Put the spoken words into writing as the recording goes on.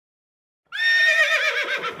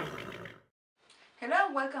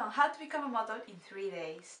and welcome on how to become a model in 3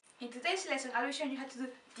 days. In today's lesson, I'll be showing you how to do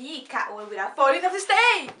the catwalk without falling off the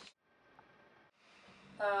stage!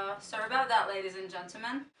 Sorry about that, ladies and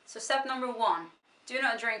gentlemen. So step number 1, do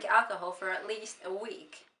not drink alcohol for at least a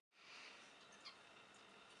week.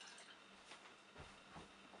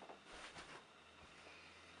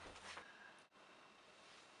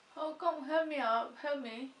 Oh, come, help me up, help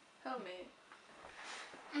me.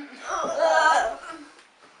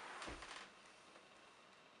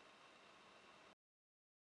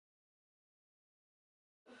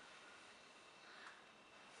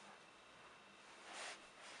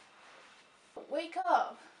 Wake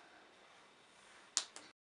up.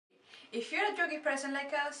 If you're a druggy person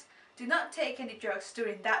like us, do not take any drugs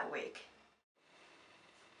during that week.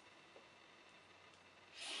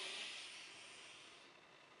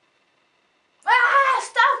 Ah!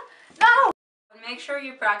 Stop! No! Make sure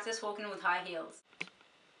you practice walking with high heels.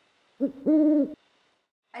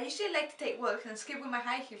 I usually like to take walks and skip with my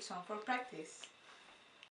high heels on for practice.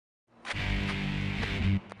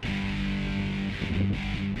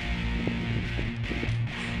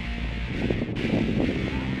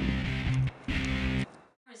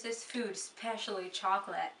 This food, especially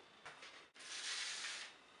chocolate.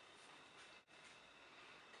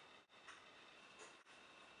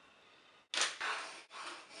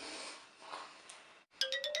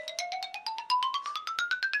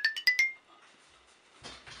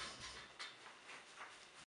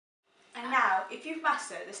 And now, if you've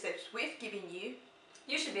mastered the steps we've given you,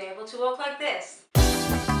 You should be able to walk like this.